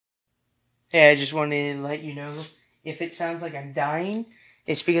Hey, I just wanted to let you know, if it sounds like I'm dying,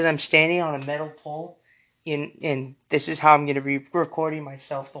 it's because I'm standing on a metal pole, and this is how I'm going to be recording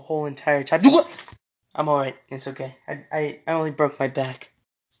myself the whole entire time. I'm alright. It's okay. I only broke my back.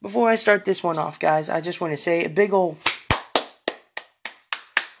 Before I start this one off, guys, I just want to say a big ol'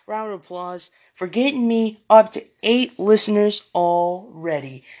 round of applause for getting me up to 8 listeners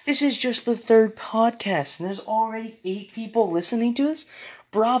already. This is just the third podcast, and there's already 8 people listening to this.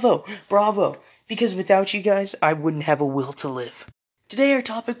 Bravo, bravo. Because without you guys, I wouldn't have a will to live. Today our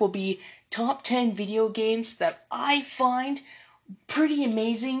topic will be top 10 video games that I find pretty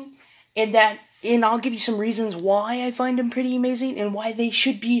amazing, and I'll give you some reasons why I find them pretty amazing and why they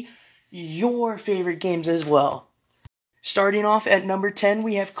should be your favorite games as well. Starting off at number 10,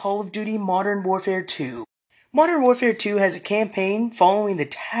 we have Call of Duty Modern Warfare 2. Modern Warfare 2 has a campaign following the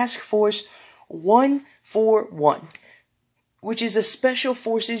Task Force 141, which is a special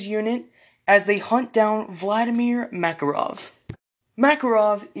forces unit as they hunt down Vladimir Makarov.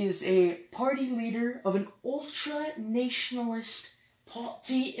 Makarov is a party leader of an ultra-nationalist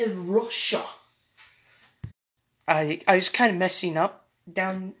party in Russia. I was kind of messing up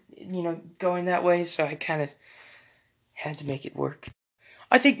down, going that way, so I kind of had to make it work.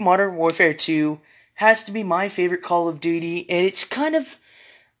 I think Modern Warfare 2 has to be my favorite Call of Duty, and it's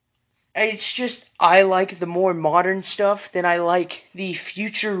just, I like the more modern stuff than I like the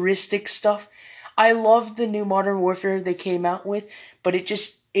futuristic stuff. I love the new Modern Warfare they came out with, but it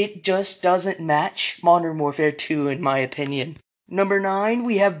just doesn't match Modern Warfare 2 in my opinion. Number 9,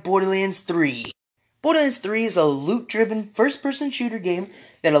 we have Borderlands 3. Borderlands 3 is a loot-driven first-person shooter game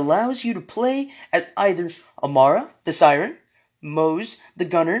that allows you to play as either Amara, the Siren, Moze, the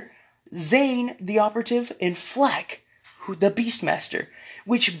Gunner, Zane, the Operative, and Flak, the Beastmaster.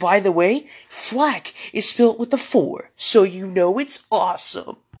 Which, by the way, Flak is spelled with a 4, so you know it's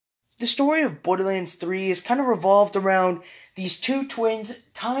awesome. The story of Borderlands 3 is kind of revolved around these two twins,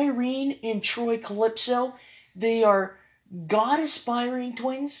 Tyreen and Troy Calypso. They are god-aspiring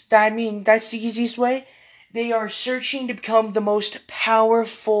twins. That's the easiest way. They are searching to become the most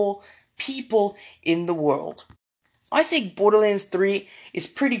powerful people in the world. I think Borderlands 3 is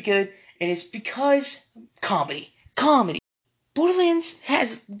pretty good, and it's because comedy. Borderlands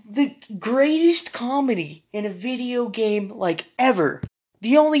has the greatest comedy in a video game like ever.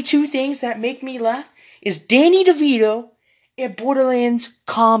 The only two things that make me laugh is Danny DeVito and Borderlands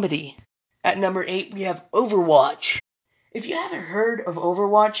comedy. At number 8, we have Overwatch. If you haven't heard of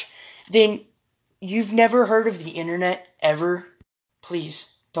Overwatch, then you've never heard of the internet ever. Please,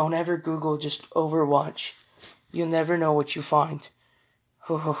 don't ever Google just Overwatch. You'll never know what you find.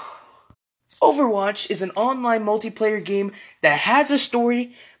 Overwatch is an online multiplayer game that has a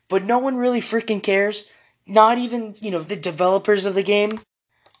story, but no one really freaking cares. Not even, the developers of the game.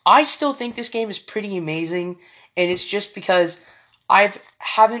 I still think this game is pretty amazing, and it's just because I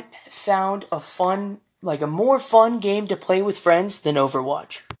haven't found a more fun game to play with friends than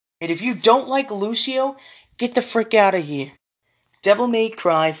Overwatch. And if you don't like Lucio, get the frick out of here. Devil May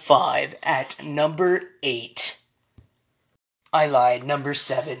Cry 5 at number 8. I lied, number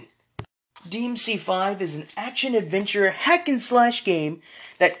 7. DMC 5 is an action-adventure hack-and-slash game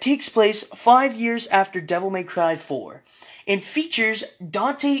that takes place 5 years after Devil May Cry 4, and features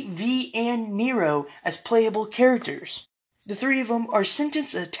Dante, V, and Nero as playable characters. The three of them are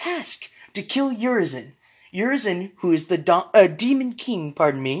sentenced a task to kill Urizen. Urizen, who is the Demon King,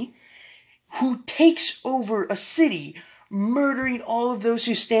 who takes over a city, murdering all of those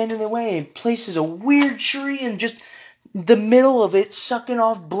who stand in the way, and places a weird tree in just the middle of it, sucking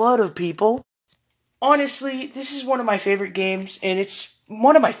off blood of people. Honestly, this is one of my favorite games, and it's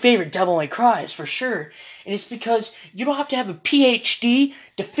one of my favorite Devil May Cries, for sure. And it's because you don't have to have a PhD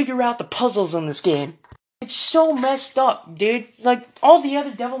to figure out the puzzles in this game. It's so messed up, dude. Like, all the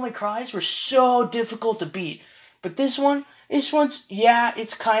other Devil May Cries were so difficult to beat. But this one's,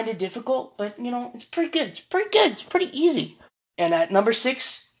 it's kind of difficult, but, it's pretty good. It's pretty easy. And at number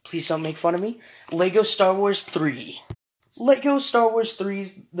 6, please don't make fun of me, Lego Star Wars 3. Lego Star Wars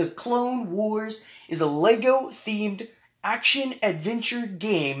 3's The Clone Wars is a Lego-themed action-adventure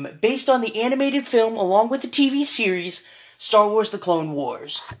game based on the animated film along with the TV series Star Wars The Clone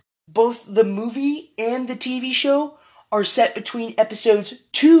Wars. Both the movie and the TV show are set between episodes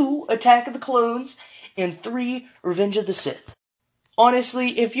 2, Attack of the Clones, and 3, Revenge of the Sith.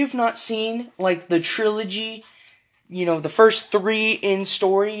 Honestly, if you've not seen, the trilogy, the first 3 in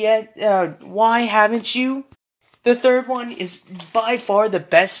story yet, why haven't you? The third one is by far the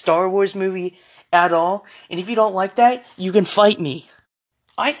best Star Wars movie at all, and if you don't like that, you can fight me.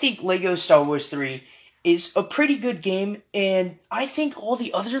 I think Lego Star Wars 3 is a pretty good game, and I think all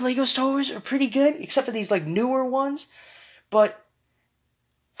the other Lego Star Wars are pretty good, except for these like newer ones. But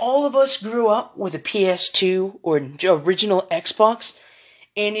all of us grew up with a PS2 or an original Xbox,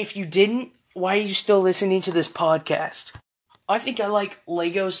 and if you didn't, why are you still listening to this podcast? I think I like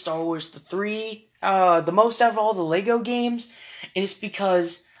Lego Star Wars the most out of all the Lego games, and it's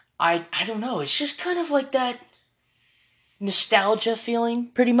because I don't know, it's just kind of like that nostalgia feeling,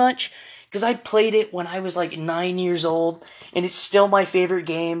 pretty much. Because I played it when I was like 9 years old, and it's still my favorite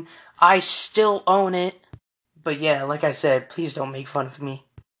game. I still own it. But yeah, like I said, please don't make fun of me.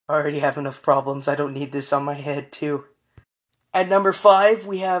 I already have enough problems. I don't need this on my head, too. At number 5,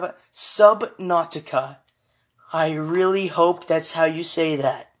 we have Subnautica. I really hope that's how you say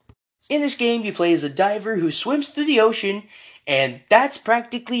that. In this game, you play as a diver who swims through the ocean, and that's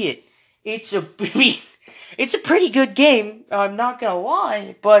practically it. I mean, it's a pretty good game, I'm not gonna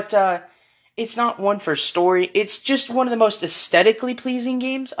lie, but it's not one for story. It's just one of the most aesthetically pleasing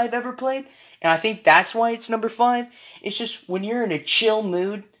games I've ever played, and I think that's why it's number 5. It's just when you're in a chill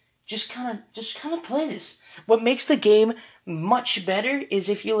mood, just kind of play this. What makes the game much better is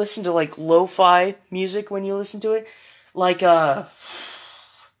if you listen to like lo-fi music when you listen to it, like Her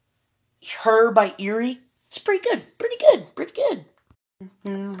by Eerie. It's pretty good, pretty good, pretty good.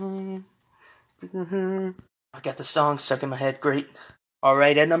 I got the song stuck in my head. Great. All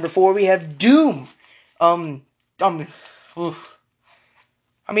right, at number 4 we have Doom. Um, um, oof.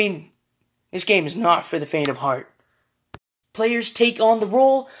 I mean, this game is not for the faint of heart. Players take on the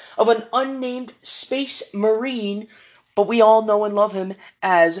role of an unnamed space marine, but we all know and love him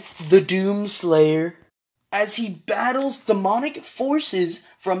as the Doom Slayer, as he battles demonic forces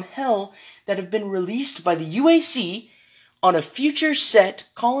from hell that have been released by the UAC on a future set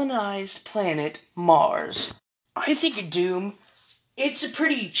colonized planet Mars. I think Doom, it's a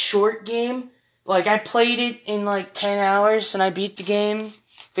pretty short game. Like, I played it in like 10 hours and I beat the game.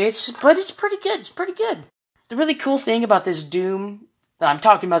 But it's pretty good. It's pretty good. The really cool thing about this Doom, I'm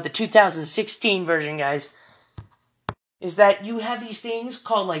talking about the 2016 version, guys, is that you have these things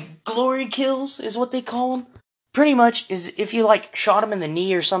called like glory kills, is what they call them. Pretty much is if you like shot them in the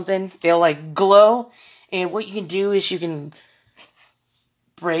knee or something, they'll like glow. And what you can do is you can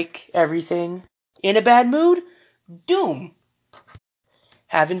break everything. In a bad mood? Doom.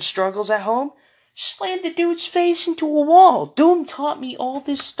 Having struggles at home? Slam the dude's face into a wall. Doom taught me all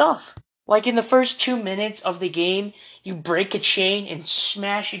this stuff. Like in the first 2 minutes of the game, you break a chain and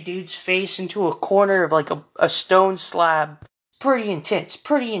smash a dude's face into a corner of like a stone slab. Pretty intense,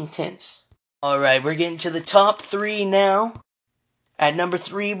 pretty intense. Alright, we're getting to the top 3 now. At number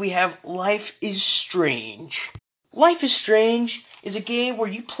 3, we have Life is Strange. Life is Strange is a game where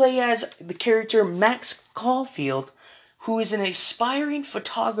you play as the character Max Caulfield, who is an aspiring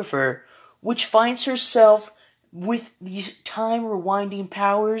photographer, which finds herself with these time-rewinding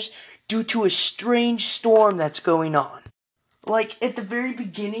powers due to a strange storm that's going on. Like, at the very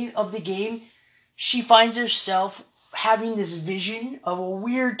beginning of the game, she finds herself having this vision of a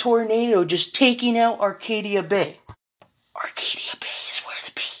weird tornado just taking out Arcadia Bay. Arcadia Bay is where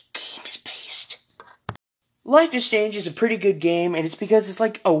the game is based. Life is Strange is a pretty good game, and it's because it's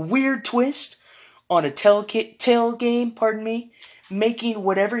like a weird twist on a tell game, making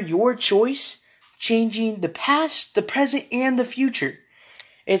whatever your choice, changing the past, the present, and the future.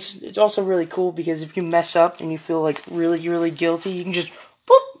 It's also really cool because if you mess up and you feel like really, really guilty, you can just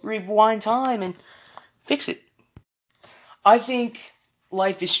rewind time and fix it. I think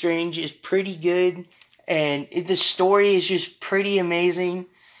Life is Strange is pretty good, and the story is just pretty amazing.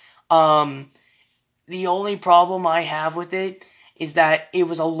 The only problem I have with it is that it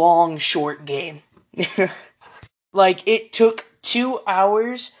was a long, short game. Like, it took 2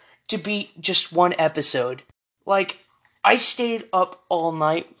 hours to beat just one episode. Like, I stayed up all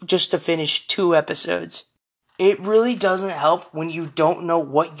night just to finish 2 episodes. It really doesn't help when you don't know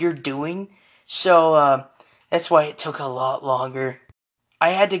what you're doing, so that's why it took a lot longer. I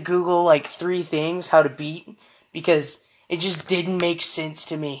had to Google like 3 things how to beat because it just didn't make sense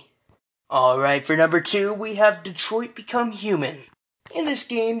to me. Alright, for number 2, we have Detroit Become Human. In this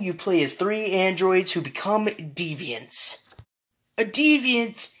game, you play as 3 androids who become deviants. A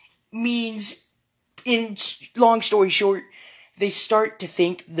deviant means, in long story short, they start to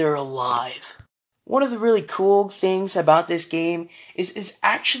think they're alive. One of the really cool things about this game is it's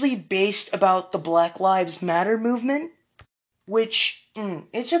actually based about the Black Lives Matter movement, which,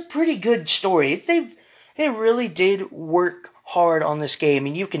 it's a pretty good story. They really did work hard on this game,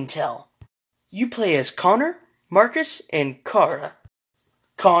 and you can tell. You play as Connor, Marcus, and Kara.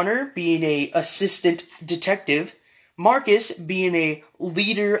 Connor being a assistant detective, Marcus being a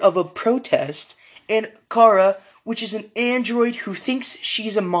leader of a protest, and Kara, which is an android who thinks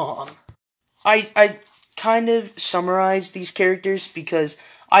she's a mom. I kind of summarized these characters because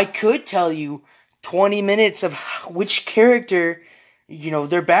I could tell you 20 minutes of which character,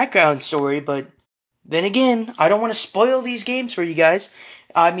 their background story, but then again, I don't want to spoil these games for you guys.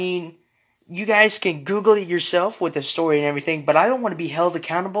 I mean, you guys can Google it yourself with the story and everything, but I don't want to be held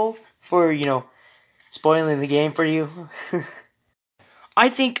accountable for, spoiling the game for you. I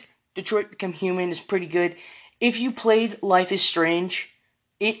think Detroit Become Human is pretty good. If you played Life is Strange,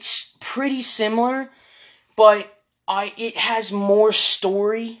 it's pretty similar, but it has more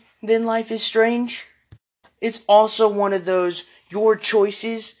story than Life is Strange. It's also one of those your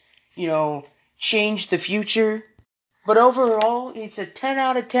choices, change the future. But overall, it's a 10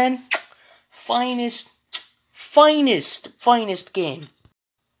 out of 10. Finest game.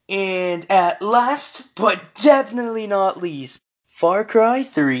 And at last, but definitely not least, Far Cry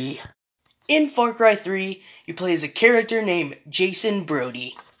 3. In Far Cry 3, you play as a character named Jason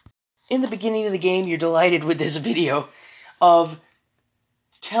Brody. In the beginning of the game, you're delighted with this video of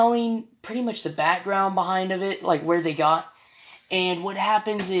telling pretty much the background behind of it, like where they got. And what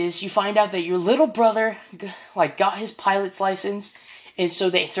happens is you find out that your little brother got his pilot's license, and so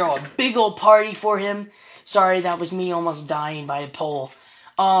they throw a big old party for him. Sorry, that was me almost dying by a pole.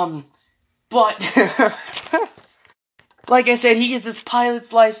 But like I said, he gets his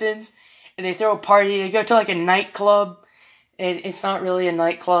pilot's license, and they throw a party. They go to a nightclub. It's not really a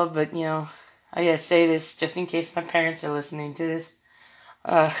nightclub, but I gotta say this just in case my parents are listening to this.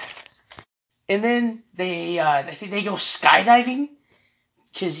 And then they think they go skydiving,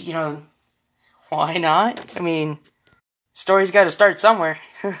 because, why not? I mean, story's got to start somewhere.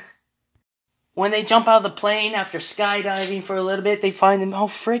 When they jump out of the plane after skydiving for a little bit, they find them, oh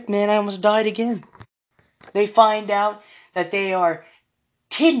frick, man, I almost died again. They find out that they are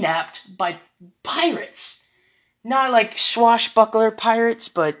kidnapped by pirates. Not like swashbuckler pirates,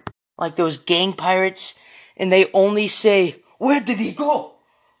 but like those gang pirates. And they only say, where did he go?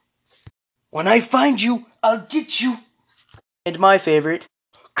 When I find you, I'll get you. And my favorite,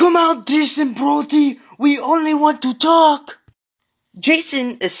 come out, Jason Brody, we only want to talk.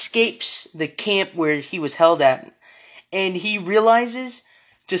 Jason escapes the camp where he was held at, and he realizes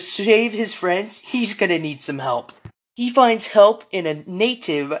to save his friends, he's gonna need some help. He finds help in a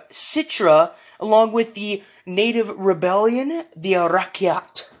native, Citra, along with the native rebellion, the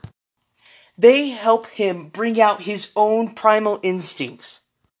Arakyat. They help him bring out his own primal instincts.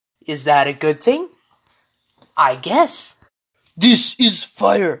 Is that a good thing? I guess. This is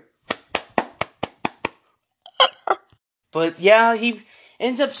fire. But yeah, he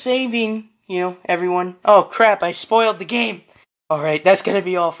ends up saving, everyone. Oh crap, I spoiled the game. Alright, that's gonna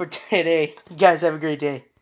be all for today. You guys have a great day.